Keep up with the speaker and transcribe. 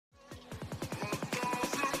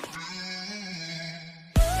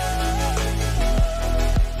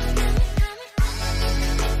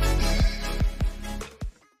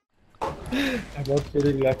Not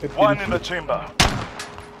feeling like a One in the chamber.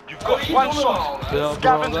 You've got one shot. Yeah,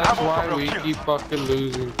 bro, that's why we keep fucking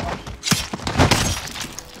losing.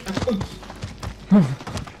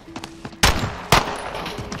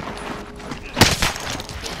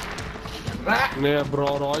 Nee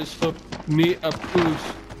bro, daai is vir nie 'n push.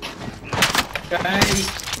 Hey!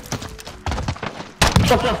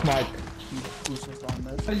 Fuck off, Mike! Push is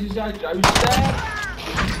anders. As jy sê, Ja,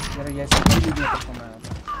 jy sê nie meer van my.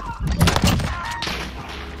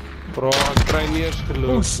 Bro, ek kry nie eens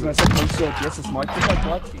geloof. Push, maar sê my so, Jesus, Mike, dis like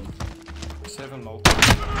wat sien. 7-0.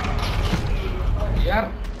 Ja.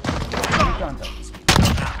 Die kant af.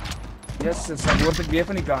 Jesus, dan word ek weer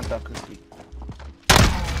van die kant af geskiet.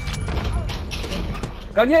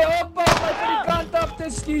 Kan jy ophou om my van die kant af te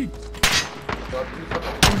skiet?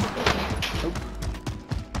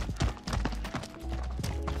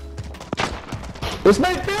 dis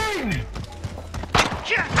my ding!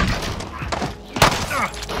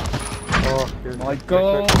 Oh,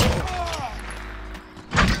 Michael!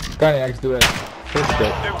 Kan nie, ek doen dit.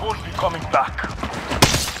 They won't be coming back.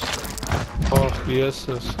 oh,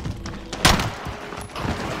 Jesus.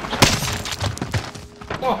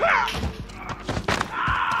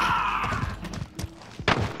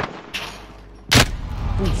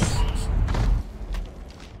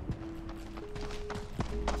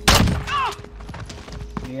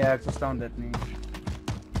 Nee, ek verstaan dit nie.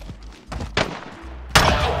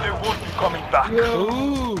 They won't be coming back.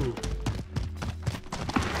 Ooh.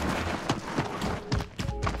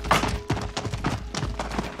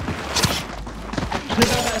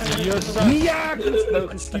 Nee, ek is nou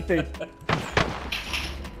geskiet het.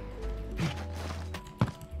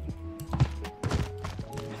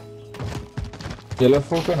 Julle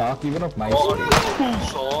fucking haak even op my. So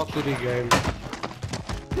hard in die game.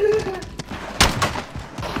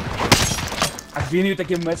 Ek weet nie hoe ek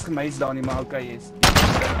jou misgemis daar nie, maar okay is.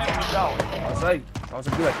 Enemy down. As hy, as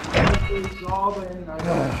ek dood. Enemy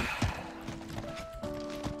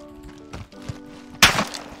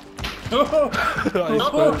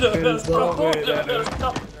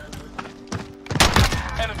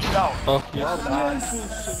down. Oh,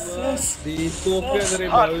 yes. Die fucking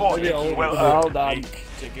Hard remote boy. die al. Well Wel done. dan.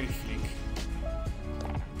 Check die fliek.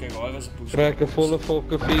 Kijk, waar was een push? Trek 'n volle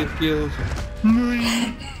fucking 4 kills.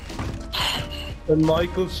 En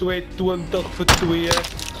Michael Sweat 20 vir 2.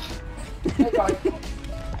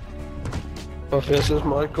 Ag Jesus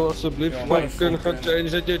Michael, asseblief fucking gaan change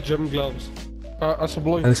dat jou gym gloves.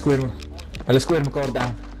 Asseblief. Hulle square mekaar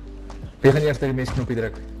down. Wie gaan eers die mes knoppie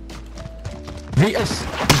druk? Wie is die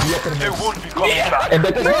beter They mens? won't be coming back. En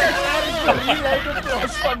dit is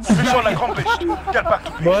Mission accomplished. Get back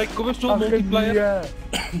to me. Mike, kom eens tot multiplayer.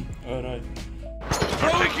 Alright.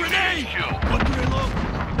 Taking the HQ.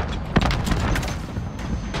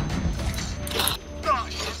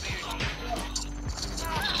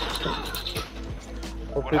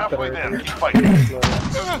 We're halfway there. Keep fighting.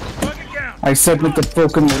 Hy sit met 'n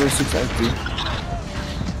fucking Russies uit die.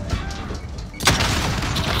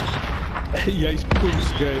 Jy's push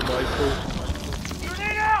game, Michael.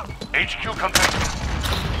 HQ contact.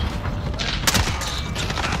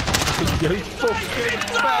 Jy's fucking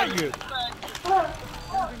faggot.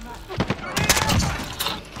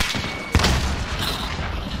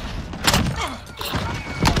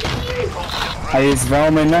 Hy is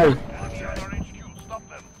wel my nou. Stop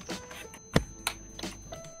them.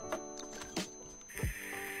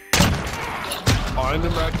 Einde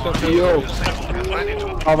maak dat Yo. Ready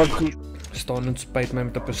to Maar wat goed. Staan en spyt my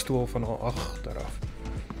met 'n pistool van haar agteraf.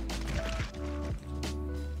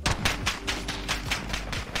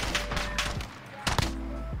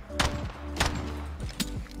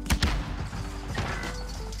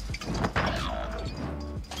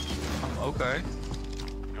 Okay.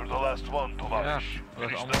 You're the last one, Tovash. dat is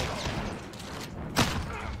Finish allemaal. them.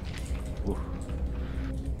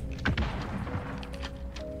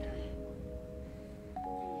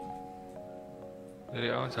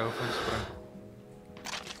 Die ouens hou van spring.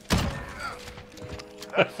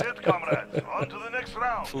 That's it, comrades. On to the next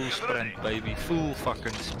round. Full Get sprint, ready. baby. Full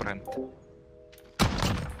fucking sprint.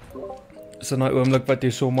 Is in daai oomblik wat jy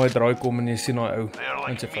so mooi draai kom en jy sien daai ou. They're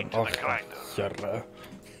En like sê van meat to the ag, grinder. Here.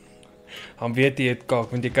 Dan weet jy het kak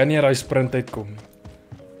want jy kan nie uit daai sprint uitkom nie.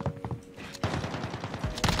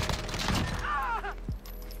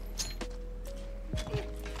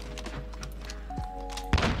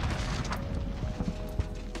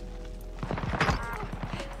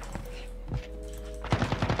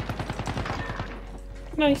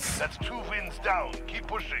 Nice. That's 2 wins down. Keep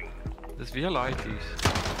pushing. Dis weer laities.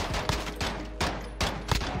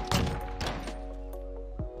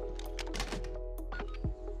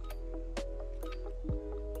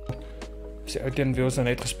 Dis die ou teen wie ons nou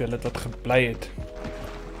net gespeel het wat gebly het.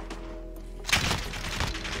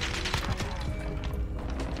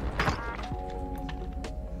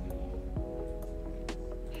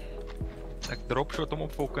 Ek dropshot hom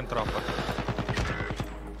op fucking trappe.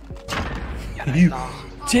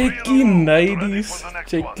 Checkie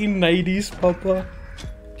nadies, papa.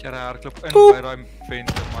 Jy hardloop in by daai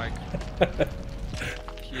venster, Mike.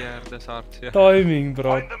 Hier, dis hard, ja. Timing,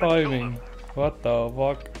 bro, timing. What the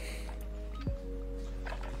fuck?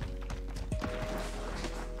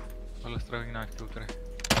 Alles throwing knife toe kry.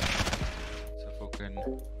 So fucking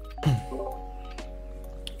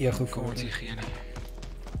Ego kom ons hier gee nie.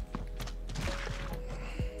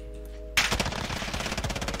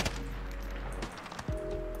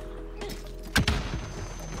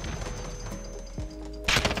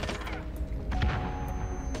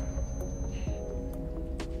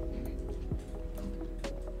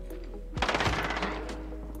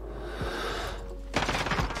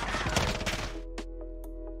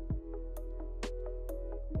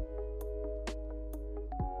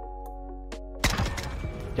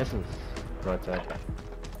 Justin's right side.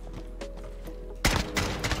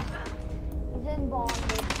 He's in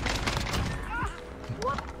bondage.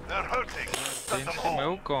 They're hurting. Send them My home.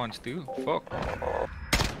 ook kans toe. Fuck.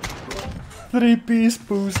 3-piece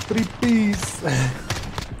boost, 3-piece.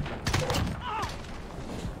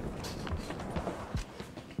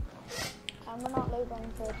 I'm not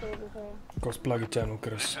leaving for 33. Kos pluggy channel,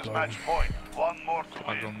 Chris. This is Pluggy. match point. One more to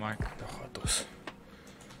Ek wil win. Mike. Daar gaat ons.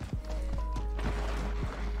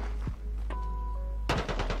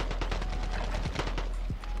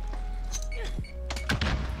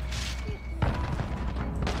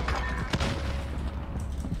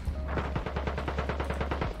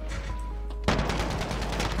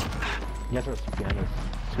 Yes, it's behind us.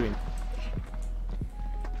 Screen.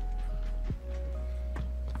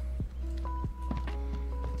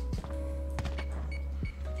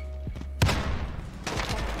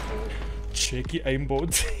 Cheeky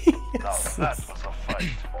aimbot. Now that was a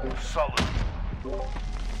fight. Solid.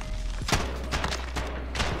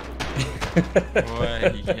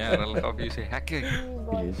 Oei, ja, hulle obviously hacking.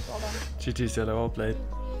 GG's, yeah, well played.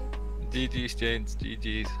 GG's, gents,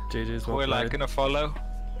 GG's. GG's, well Gooi a like played. and a follow.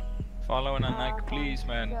 Follow and a like, please,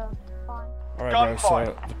 man. Yeah, fine. Alright, bro, so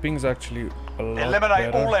Gunfight. the ping's actually a lot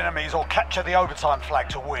Eliminate all better. enemies or capture the overtime flag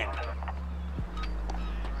to win.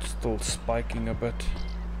 Still spiking a bit.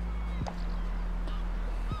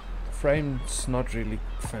 Frame's not really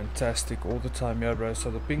fantastic all the time, yeah, bro. So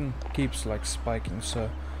the ping keeps like spiking. So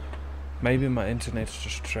maybe my internet's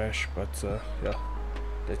just trash, but yeah,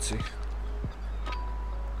 let's see.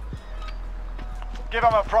 Give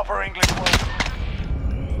them a proper English word.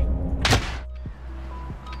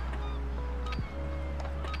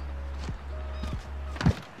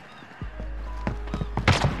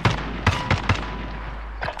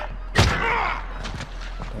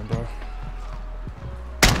 Damn, bro.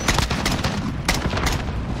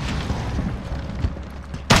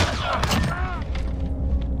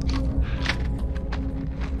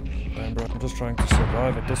 Damn, bro. I'm just trying to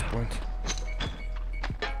survive at this point.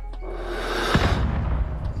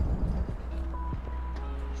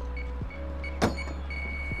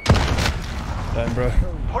 Damn, bro.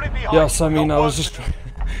 Put it behind. Yes, I mean, Not I was worth just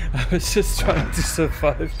I was just trying to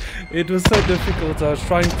survive. It was so difficult. I was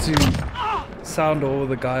trying to sound over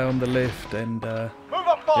the guy on the left, and Move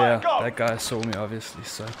up, fire, yeah, go. that guy saw me obviously.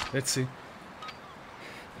 So let's see.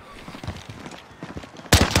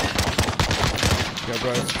 Yeah,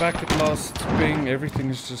 bro, it's back at last ping. Everything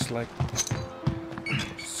is just like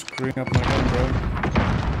screwing up my gun, bro.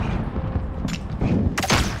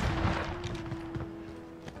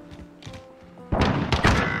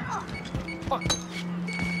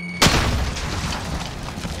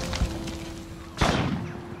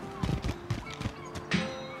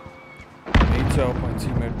 I need to help my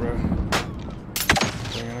teammate, bro.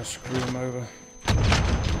 They're gonna screw him over.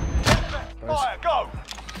 Fire, go.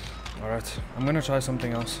 Alright, I'm gonna try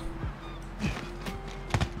something else.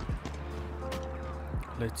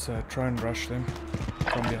 Let's try and rush them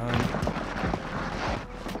from behind.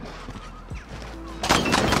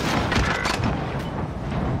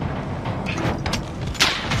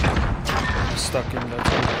 Stuck in that.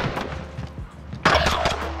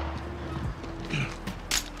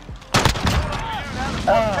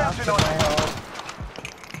 Counting on you.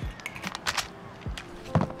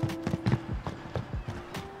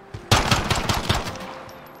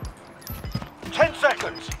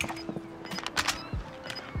 Seconds.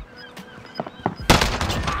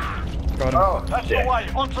 Got him. Oh, that's the way.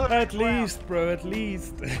 Onto the At next round. least, bro, at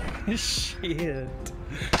least. Shit.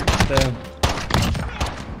 Damn.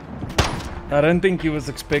 I don't think he was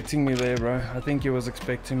expecting me there, bro. I think he was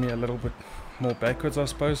expecting me a little bit more backwards, I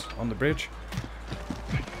suppose, on the bridge.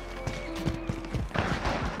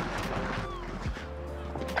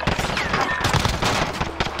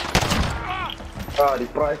 Ah, die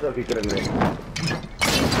prijs ook ik erin.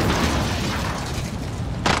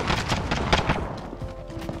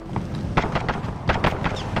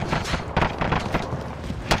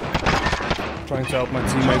 Trying to help my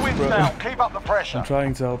teammates, bro. Keep up the pressure. I'm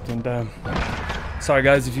trying to help them, damn. Sorry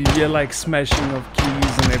guys, if you hear like smashing of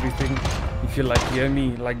keys and everything, if you like hear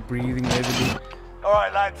me like breathing heavily,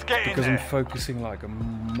 Alright lads, get in because there. I'm focusing like a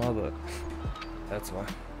mother. That's why.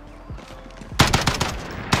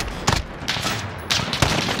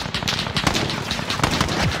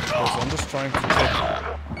 So I'm just trying to check.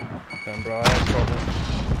 Damn bro, I have trouble.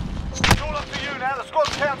 It's all up to you now, the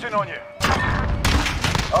squad's counting on you.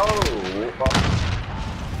 Oh,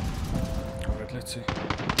 Alright, let's see.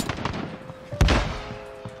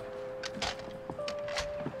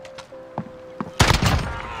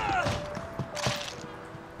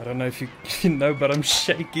 I don't know if you know, but I'm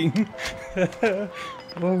shaking.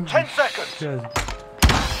 Oh, 10 seconds. shit.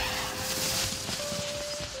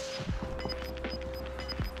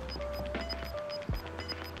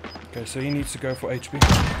 Okay, so he needs to go for HP.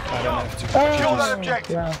 I don't have to. Kill that Jesus.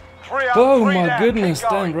 objective. 3 up, Oh 3 my down. goodness, Keep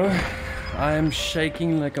damn going. bro. I am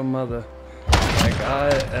shaking like a mother. Like I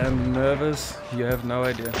am nervous. You have no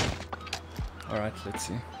idea. Alright, let's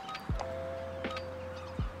see.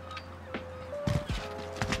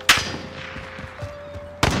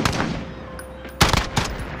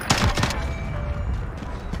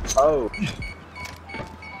 oh.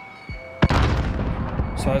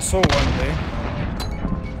 So I saw one there.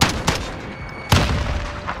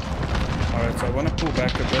 Alright, so I want to pull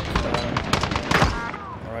back a bit.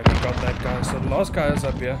 Alright, we got that guy. So the last guy is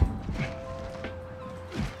up here.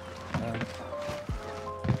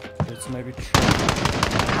 Let's maybe try.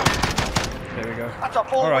 There we go. That's a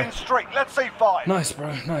 4-win Alright. streak. Let's see 5. Nice,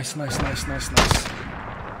 bro. Nice.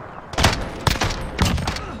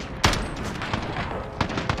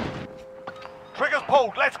 Triggers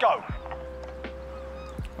pulled. Let's go.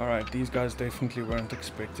 Alright, these guys definitely weren't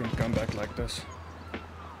expecting to come back like this.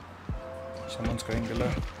 Someone's going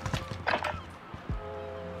below.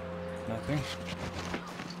 Nothing.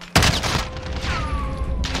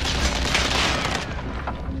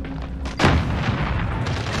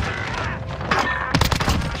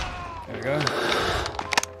 There we go.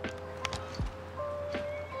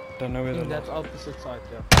 Don't know where the That's opposite side,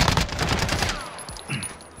 yeah.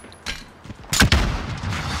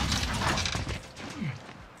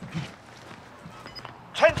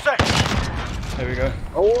 There we go.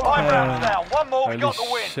 Oh, 5 rounds down. One more, we Holy got the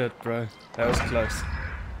win. shit, bro. That was close.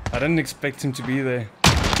 I didn't expect him to be there.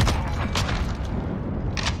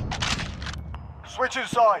 Switching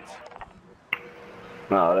sides.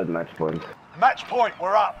 no, dat match point. Match point,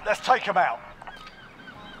 we're up. Let's take them out.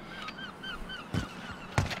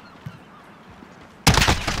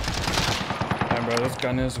 Damn, bro, this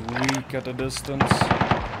gun is weak at a distance.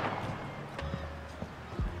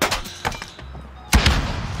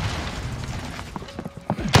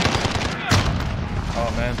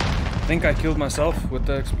 Oh man, I think I killed myself with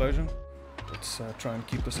the explosion. Let's try and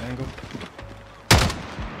keep this angle.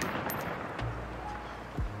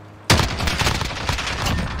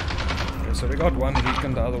 Okay, so we got one weak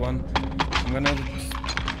and the other one. I'm gonna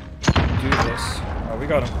do this. Oh, we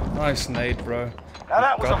got him. Nice nade, bro. Now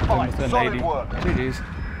that was Got a him fight. with an Solid 80. work. GG's.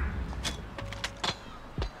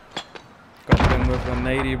 Got them with an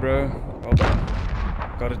 80, bro. Well done.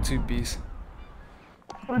 Got a 2-piece.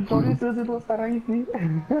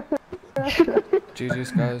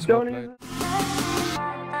 GG's guys, well played.